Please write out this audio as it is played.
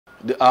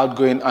The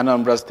outgoing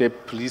Anambra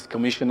State Police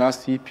Commissioner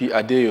CP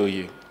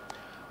Adeoye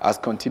has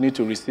continued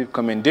to receive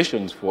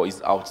commendations for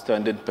his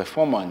outstanding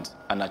performance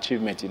and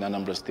achievement in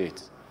Anambra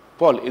State.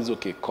 Paul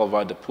Ezoke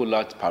covered the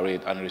pull-out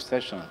parade and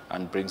reception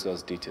and brings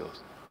us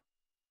details.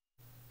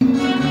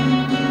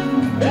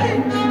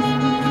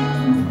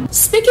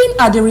 Speaking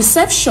at the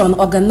reception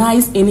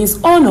organized in his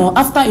honor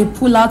after a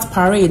pull-out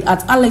parade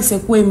at Alex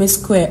Ekwueme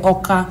Square,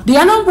 Oka, the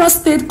Anambra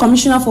State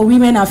Commissioner for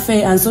Women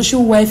Affairs and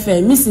Social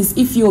Welfare, Mrs.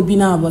 Ife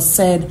Obinabo,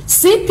 said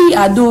CP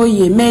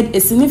Adeoye made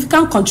a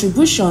significant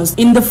contributions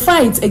in the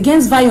fight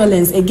against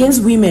violence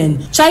against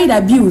women, child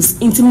abuse,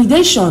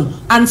 intimidation,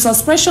 and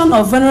suppression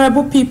of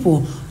vulnerable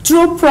people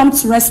through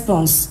prompt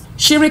response.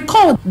 She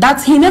recalled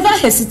that he never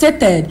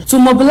hesitated to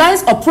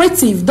mobilize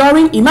operatives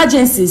during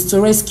emergencies to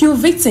rescue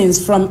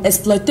victims from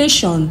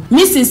exploitation.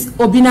 Mrs.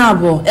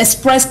 Obinabo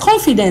expressed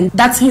confidence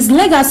that his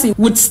legacy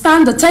would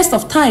stand the test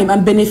of time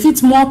and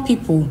benefit more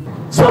people.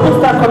 So,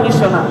 Mr.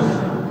 Commissioner,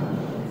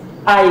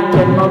 I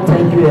cannot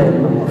thank you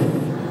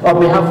enough on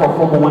behalf of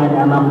Omuwan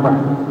Anambra.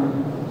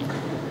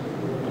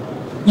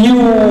 You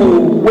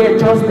were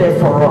just there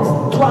for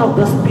us throughout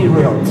this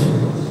period.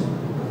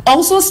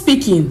 Also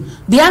speaking,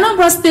 the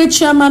Anambra State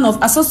Chairman of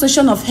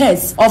Association of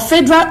Heads of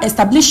Federal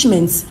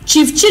Establishments,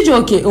 Chief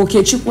Chijioke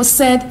Okechukwu,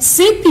 said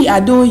CP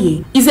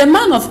Adeoye is a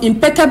man of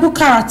impeccable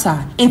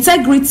character,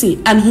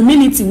 integrity, and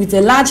humility with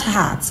a large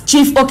heart.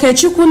 Chief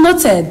Okechukwu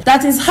noted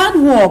that his hard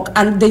work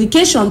and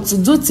dedication to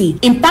duty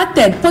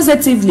impacted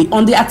positively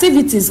on the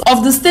activities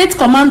of the State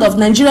Command of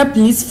Nigeria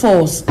Police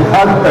Force. He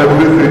has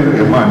everything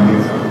a man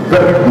needs.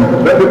 Very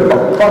good, very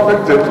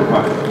perfect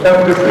gentleman,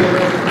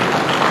 everything.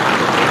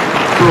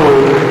 So,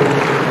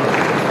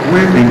 we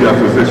in the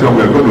association,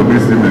 we are going to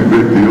miss him a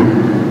great deal.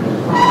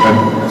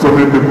 And so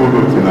many people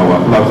wrote in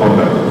our platform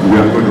that we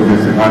are going to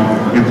miss him.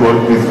 And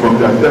it's from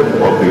the depth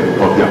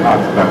of their heart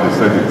that they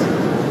said it.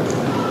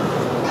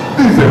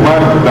 This is a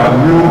man that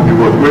knew he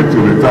was going to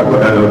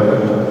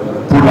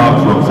pull out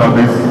from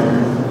service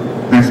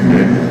this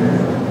May.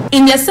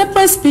 In their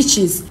separate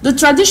speeches, the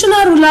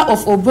traditional ruler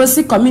of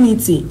Obosi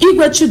community,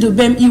 Igwe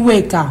Chidubem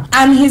Iweka,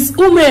 and his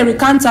Umeri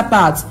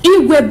counterpart,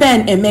 Igwe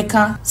Ben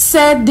Emeka,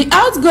 said the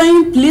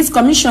outgoing police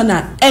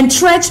commissioner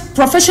entrenched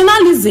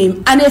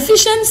professionalism and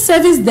efficient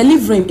service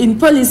delivery in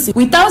policy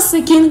without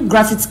seeking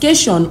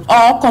gratification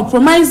or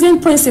compromising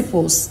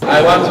principles.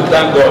 I want to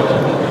thank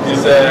God. It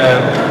is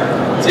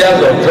tears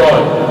of joy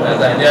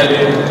that I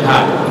nearly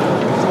had.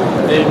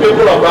 The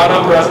people of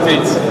Anambra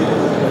State,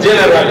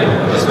 generally,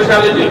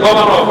 especially the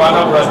governor of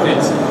Anambra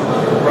State,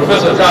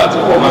 Professor Charles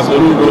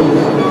Masoludo,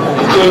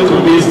 is going to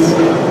miss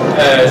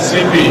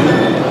CP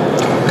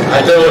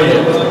Adeoye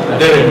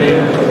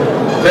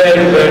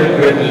very, very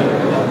greatly.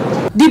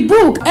 The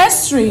book,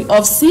 History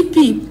of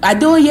CP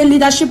Adeoye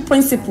Leadership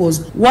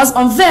Principles, was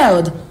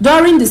unveiled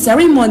during the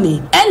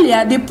ceremony.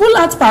 Earlier, the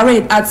pull-out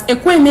parade at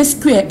Ekwueme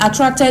Square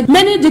attracted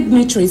many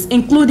dignitaries,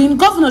 including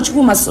Governor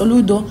Chukwu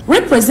Masoludo,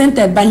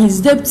 represented by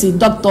his deputy,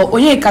 Dr.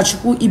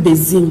 Onyekachukwu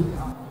Ibezim.